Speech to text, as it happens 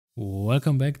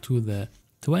Welcome back to the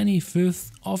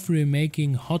 25th of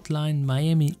Remaking Hotline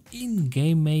Miami in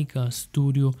GameMaker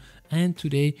Studio, and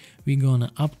today we're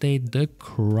gonna update the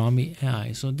crummy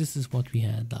AI. So this is what we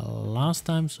had the last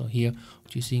time. So here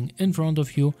what you're seeing in front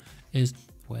of you is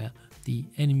where the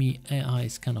enemy AI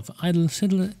is kind of idle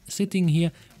sitting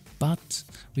here, but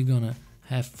we're gonna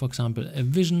have, for example, a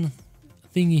vision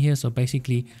thingy here. So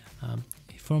basically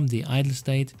from the idle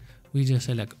state we just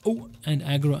say like oh and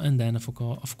aggro, and then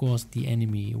of course the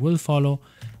enemy will follow.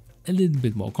 A little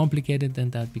bit more complicated than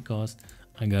that because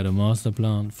I got a master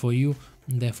plan for you,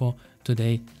 and therefore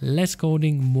today less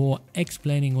coding, more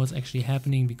explaining what's actually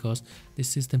happening, because this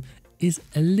system is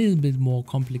a little bit more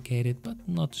complicated but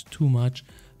not too much.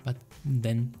 But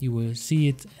then you will see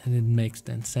it and it makes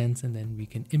then sense, and then we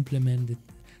can implement it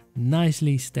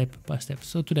nicely step by step.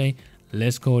 So today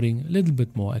less coding, a little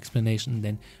bit more explanation,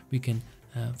 then we can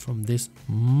from this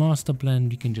master plan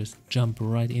we can just jump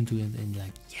right into it and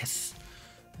like yes,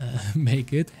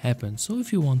 make it happen. So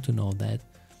if you want to know that,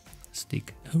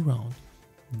 stick around.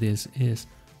 This is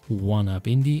One Up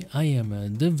Indie. I am a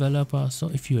developer, so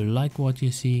if you like what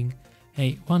you're seeing,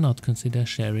 hey, why not consider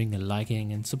sharing and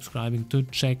liking and subscribing to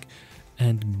check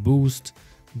and boost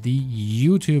the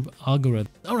YouTube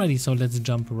algorithm. Alrighty, so let's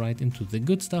jump right into the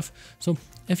good stuff. So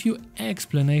a few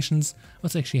explanations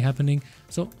what's actually happening.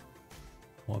 So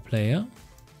our player,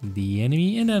 the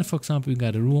enemy, and then for example we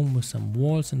got a room with some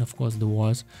walls, and of course the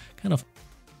walls kind of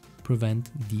prevent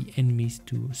the enemies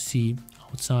to see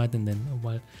outside and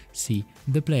then see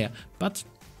the player. But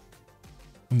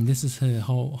this is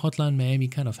how Hotline Miami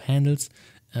kind of handles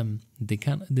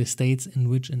the states in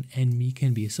which an enemy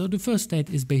can be. So the first state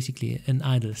is basically an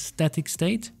idle static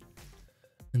state,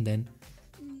 and then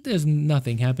there's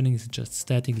nothing happening, it's just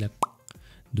static, like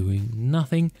doing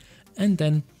nothing. And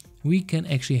then we can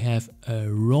actually have a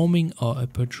roaming or a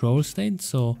patrol state.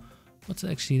 So what's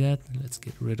actually that? Let's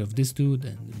get rid of this dude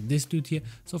and this dude here.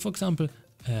 So for example,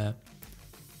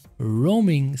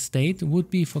 roaming state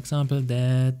would be, for example,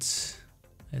 that,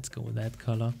 let's go with that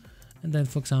color, and then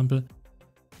for example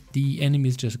the enemy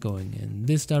is just going in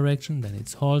this direction, then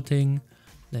it's halting,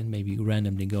 then maybe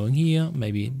randomly going here,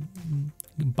 maybe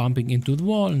bumping into the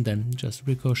wall, and then just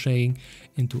ricocheting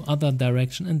into other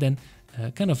direction, and then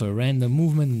kind of a random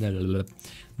movement, and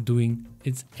doing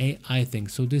its AI thing.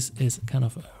 So this is kind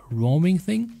of a roaming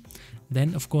thing.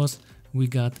 Then of course we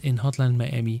got in Hotline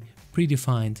Miami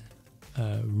predefined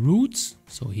routes.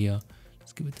 So here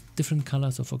let's give it a different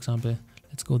color. So for example,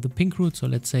 let's go the pink route. So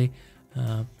let's say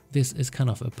this is kind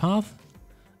of a path,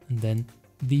 and then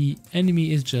the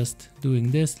enemy is just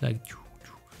doing this, like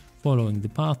following the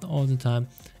path all the time,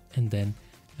 and then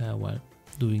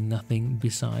doing nothing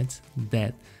besides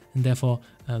that. And therefore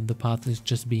the path is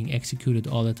just being executed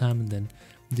all the time, and then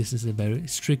this is a very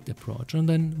strict approach. And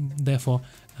then therefore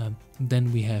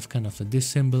then we have kind of this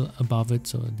symbol above it,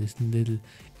 so this little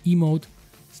emote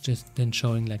is just then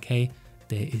showing like hey,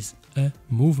 there is a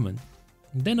movement.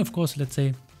 And then of course let's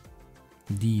say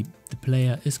the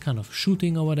player is kind of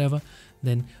shooting or whatever,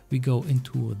 then we go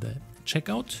into the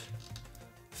checkout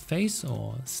phase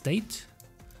or state,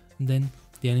 and then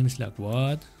the enemy is like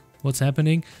what's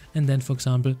happening, and then for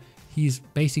example he's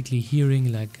basically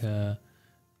hearing like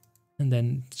and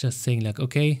then just saying like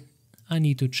okay, I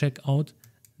need to check out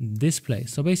this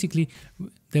place. So basically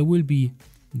there will be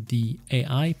the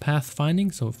AI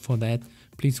pathfinding. So for that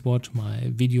please watch my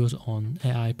videos on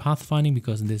AI pathfinding,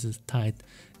 because this is tied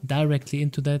directly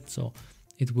into that. So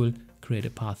it will create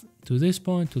a path to this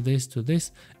point, to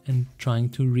this, and trying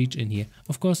to reach in here.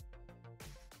 Of course,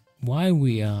 while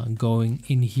we are going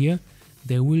in here,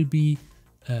 there will be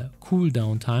a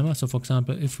cooldown timer. So for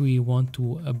example, if we want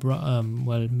to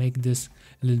make this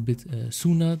a little bit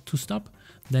sooner to stop,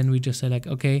 then we just say like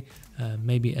okay,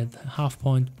 maybe at half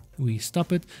point we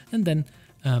stop it, and then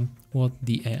what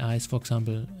the AI is, for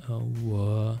example,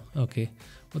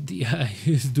 what the AI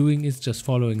is doing is just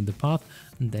following the path,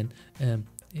 and then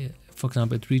for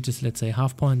example it reaches, let's say,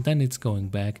 half point, then it's going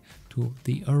back to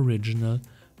the original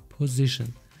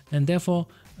position. And therefore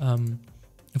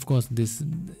of course this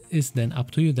is then up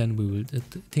to you, then we will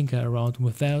tinker around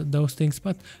with those things,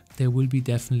 but there will be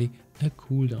definitely a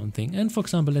cooldown thing. And for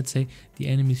example, let's say the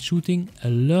enemy is shooting,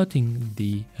 alerting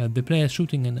the player is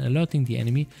shooting and alerting the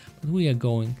enemy, but we are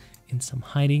going in some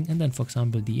hiding, and then for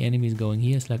example the enemy is going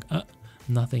here, it's like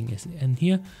nothing is in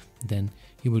here, then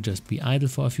he will just be idle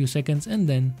for a few seconds and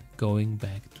then going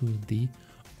back to the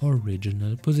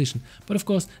original position. But of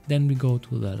course then we go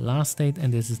to the last state,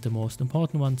 and this is the most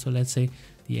important one. So let's say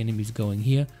the enemy is going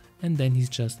here, and then he's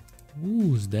just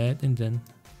who's that, and then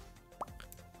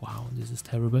wow, this is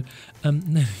terrible.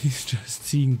 Then he's just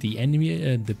seeing the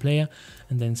enemy, the player,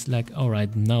 and then it's like, all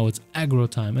right, now it's aggro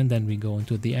time, and then we go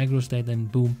into the aggro state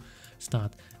and boom,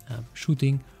 start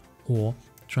shooting or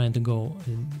trying to go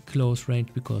in close range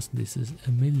because this is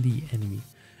a melee enemy.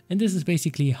 And this is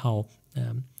basically how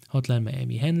Hotline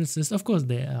Miami handles this. Of course,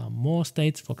 there are more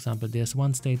states. For example, there's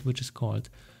one state which is called,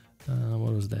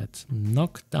 what was that?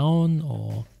 Knockdown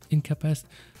or incapacitate,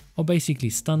 or basically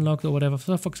stun locked or whatever.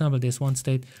 So for example, there's one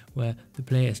state where the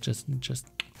player is just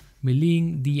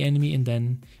meleeing the enemy, and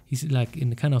then he's like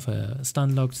in kind of a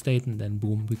stun locked state, and then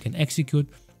boom, we can execute.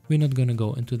 We're not gonna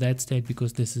go into that state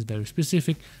because this is very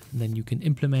specific, and then you can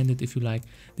implement it if you like.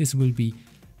 This will be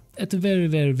at the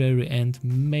very end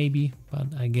maybe, but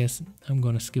I guess I'm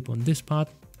gonna skip on this part.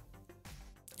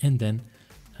 And then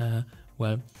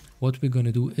well, what we're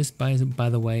gonna do is, by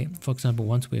the way, for example,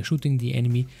 once we're shooting the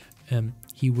enemy,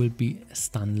 he will be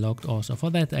stun locked also. For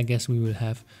that, I guess we will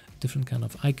have different kind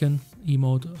of icon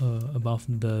emote above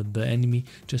the enemy,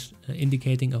 just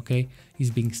indicating, okay,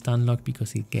 he's being stun locked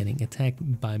because he's getting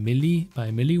attacked by melee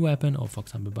weapon, or for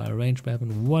example by a ranged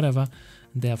weapon, whatever.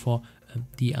 Therefore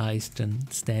the eye is then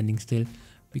standing still,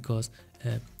 because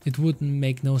it wouldn't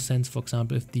make no sense, for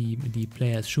example, if the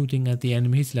player is shooting at the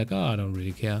enemy, he's like, oh, I don't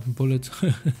really care, bullets.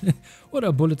 What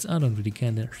are bullets? I don't really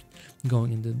care. They're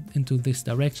going into this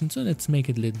direction, so let's make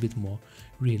it a little bit more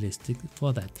realistic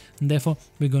for that. And therefore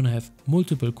we're gonna have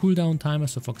multiple cooldown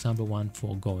timers. So for example, one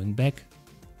for going back,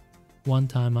 one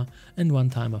timer, and one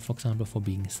timer, for example, for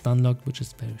being stun locked, which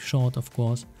is very short, of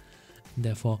course. And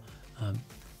therefore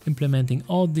implementing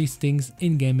all these things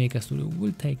in GameMaker Studio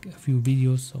will take a few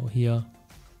videos, so here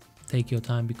take your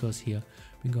time, because here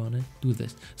we're gonna do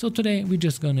this. So today we're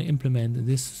just gonna implement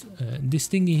this this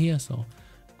thingy here. So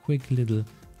quick little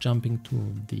jumping to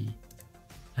the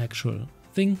actual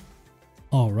thing.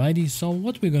 Alrighty, so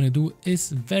what we're gonna do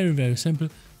is very simple.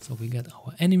 So we got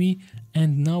our enemy,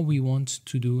 and now we want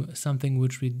to do something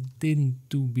which we didn't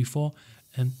do before.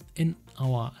 And in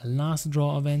our last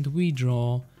draw event, we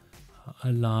draw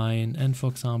a line, and for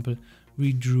example,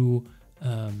 we drew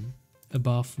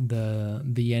above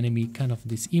the enemy kind of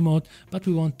this emote, but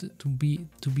we want to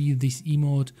be this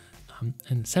emote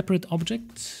a separate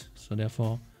object. So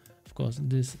therefore, of course,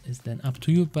 this is then up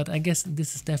to you, but I guess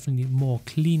this is definitely more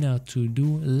cleaner to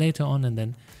do later on, and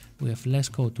then we have less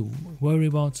code to worry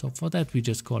about. So for that, we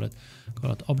just call it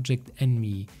object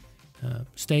enemy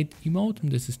state emote,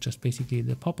 and this is just basically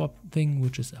the pop-up thing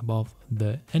which is above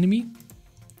the enemy.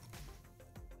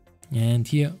 And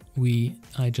here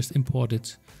I just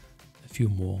imported a few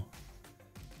more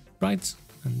sprites,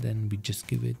 and then we just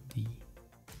give it the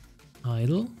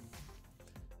idle.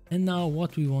 And now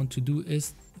what we want to do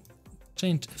is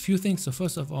change a few things. So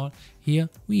first of all, here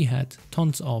we had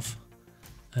tons of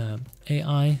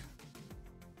AI.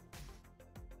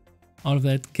 All of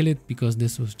that, kill it, because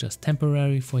this was just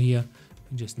temporary for here.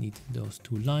 We just need those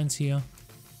two lines here,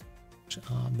 which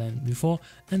are then before.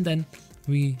 And then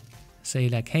we say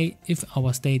like, hey, if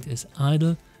our state is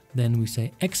idle, then we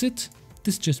say exit.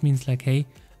 This just means like, hey,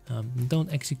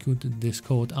 don't execute this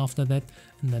code after that.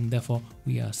 And then therefore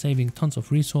we are saving tons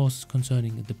of resources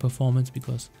concerning the performance,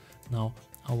 because now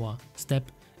our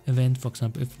step event, for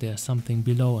example, if there's something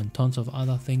below and tons of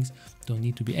other things, don't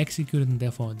need to be executed, and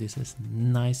therefore this is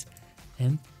nice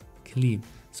and clean.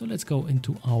 So let's go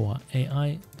into our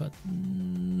AI, but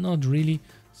not really.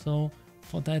 So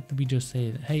for that, we just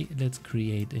say, hey, let's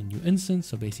create a new instance.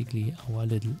 So basically our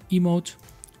little emote.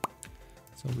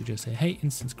 So we just say, hey,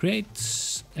 instance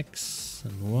create X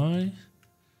and Y.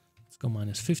 Let's go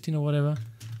 -15 or whatever.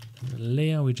 And the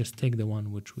layer, we just take the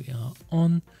one which we are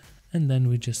on. And then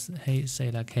we just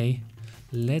say like, hey,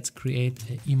 let's create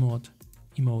an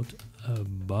emote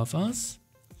above us.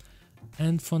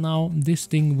 And for now, this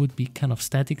thing would be kind of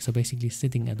static. So basically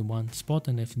sitting at one spot.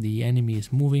 And if the enemy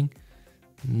is moving,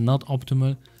 not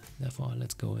optimal. Therefore,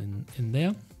 let's go in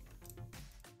there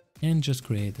and just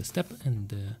create a step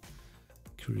and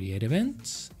create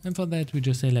events. And for that, we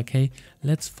just say like, hey,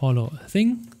 let's follow a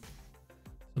thing.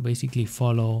 So basically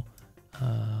follow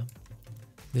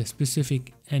the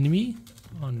specific enemy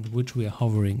on which we are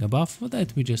hovering above. For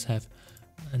that, we just have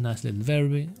a nice little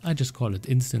variable. I just call it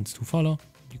instance to follow.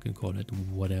 You can call it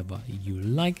whatever you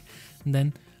like. And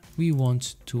then we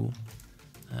want to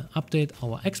update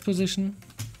our X position.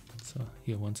 So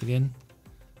here once again,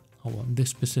 this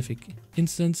specific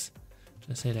instance,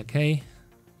 just say like, hey,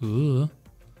 ooh,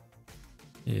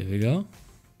 here we go.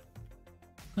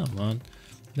 Come on.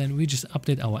 Then we just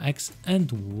update our X and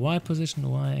Y position.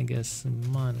 Y, I guess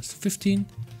 -15,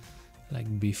 like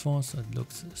before, so it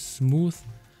looks smooth.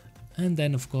 And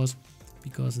then of course,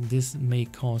 because this may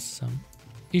cause some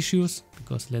issues,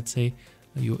 because let's say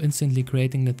you're instantly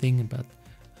creating the thing, but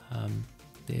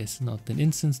there's not an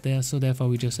instance there. So therefore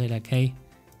we just say like, hey,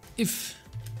 if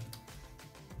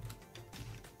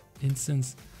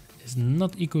instance is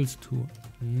not equals to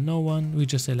no one, we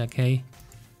just say like, hey,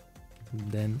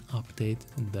 then update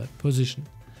the position.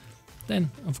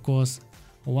 Then of course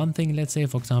one thing, let's say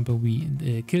for example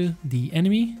we kill the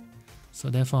enemy, so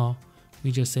therefore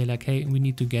we just say like, hey, we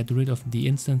need to get rid of the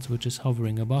instance which is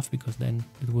hovering above, because then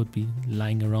it would be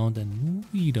lying around and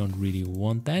we don't really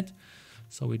want that.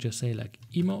 So we just say like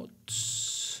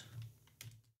emote,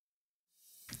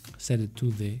 set it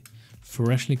to the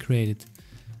freshly created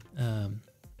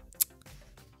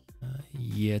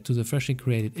to the freshly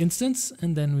created instance,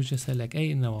 and then we just say like,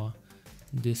 hey, in our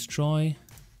destroy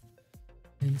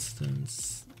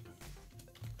instance,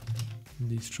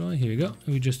 destroy, here we go,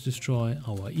 we just destroy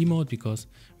our emote, because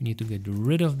we need to get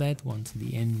rid of that once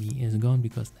the enemy is gone,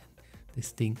 because then this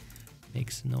thing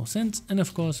makes no sense. And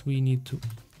of course we need to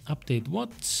update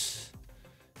what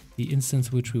the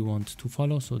instance which we want to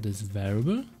follow, so this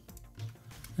variable,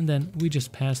 and then we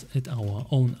just pass it our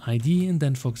own ID, and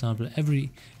then for example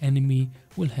every enemy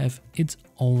will have its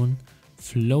own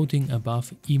floating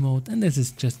above emote, and this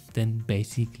is just then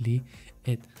basically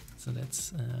it. So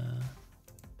let's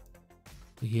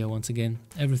here once again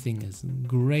everything is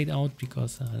grayed out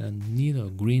because neither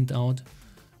greened out,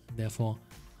 therefore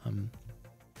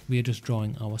we are just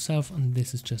drawing ourselves, and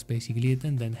this is just basically it,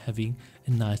 and then having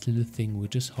a nice little thing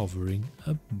which is hovering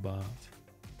above.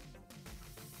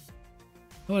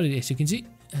 Alright, as you can see,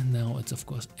 and now it's of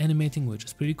course animating, which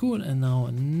is pretty cool, and now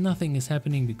nothing is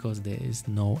happening because there is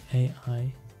no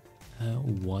AI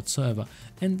whatsoever.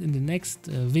 And in the next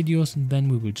videos then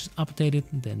we will just update it,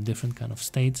 then different kind of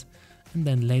states, and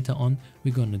then later on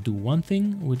we're gonna do one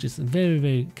thing which is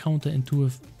very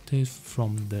counterintuitive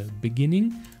from the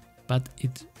beginning, but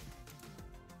it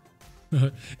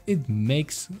it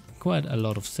makes quite a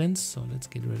lot of sense. So let's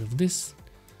get rid of this,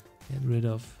 get rid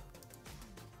of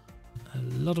a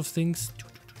lot of things.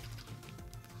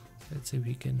 Let's see if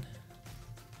we can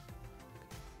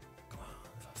go on,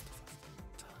 faster.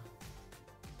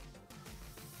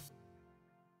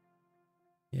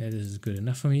 Yeah, this is good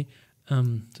enough for me.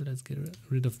 So let's get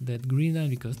rid of that green line,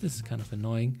 because this is kind of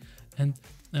annoying. And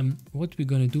what we're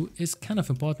going to do is kind of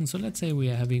important. So let's say we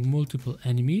are having multiple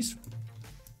enemies,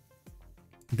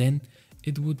 then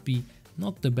it would be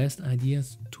not the best idea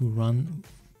to run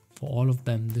for all of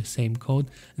them the same code,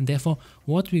 and therefore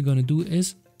what we're going to do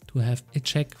is to have a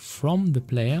check from the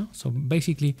player. So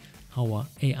basically our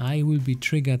AI will be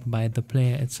triggered by the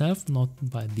player itself, not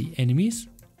by the enemies,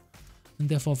 and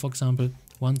therefore for example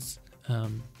once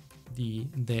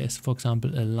there is for example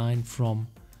a line from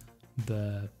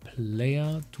the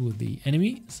player to the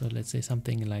enemy, so let's say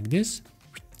something like this,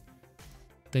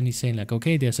 then he's saying like,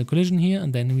 okay, there's a collision here,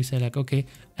 and then we say like, okay,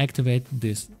 activate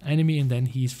this enemy, and then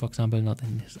he's for example not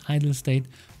in his idle state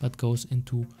but goes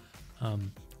into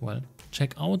well,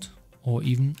 check out or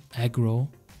even aggro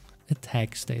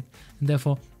attack state, and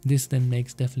therefore this then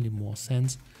makes definitely more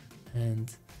sense,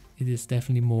 and it is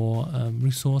definitely more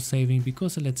resource saving,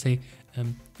 because let's say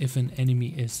if an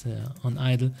enemy is on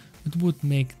idle, it would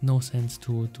make no sense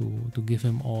to give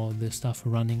him all the stuff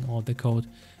running, all the code.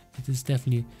 It is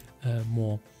definitely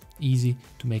more easy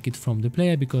to make it from the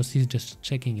player, because he's just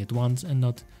checking it once and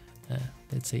not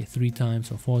let's say 3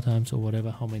 times or 4 times or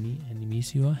whatever, how many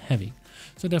enemies you are having.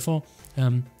 So therefore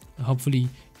hopefully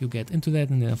you get into that,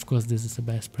 and then of course this is the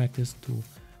best practice to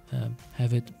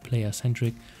have it player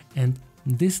centric, and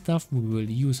this stuff we will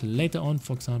use later on,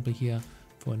 for example here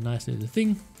for a nice little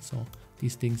thing. So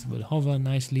these things will hover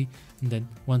nicely, and then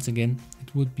once again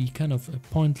it would be kind of a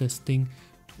pointless thing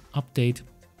to update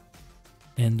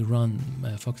and run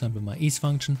for example my is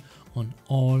function on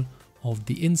all of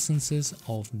the instances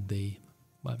of the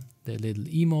little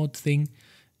emote thing.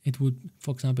 It would,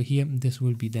 for example here, this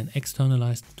will be then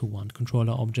externalized to one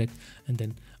controller object, and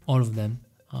then all of them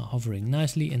are hovering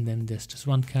nicely, and then there's just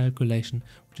one calculation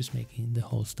which is making the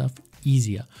whole stuff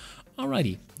easier.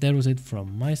 Alrighty, that was it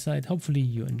from my side. Hopefully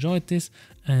you enjoyed this,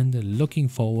 and looking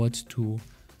forward to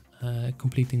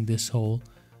completing this whole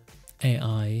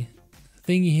AI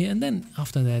thingy here, and then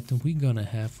after that we're gonna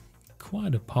have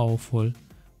quite a powerful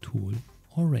tool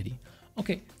already.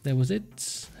 Okay, that was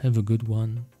it. Have a good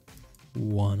one.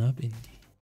 One up India.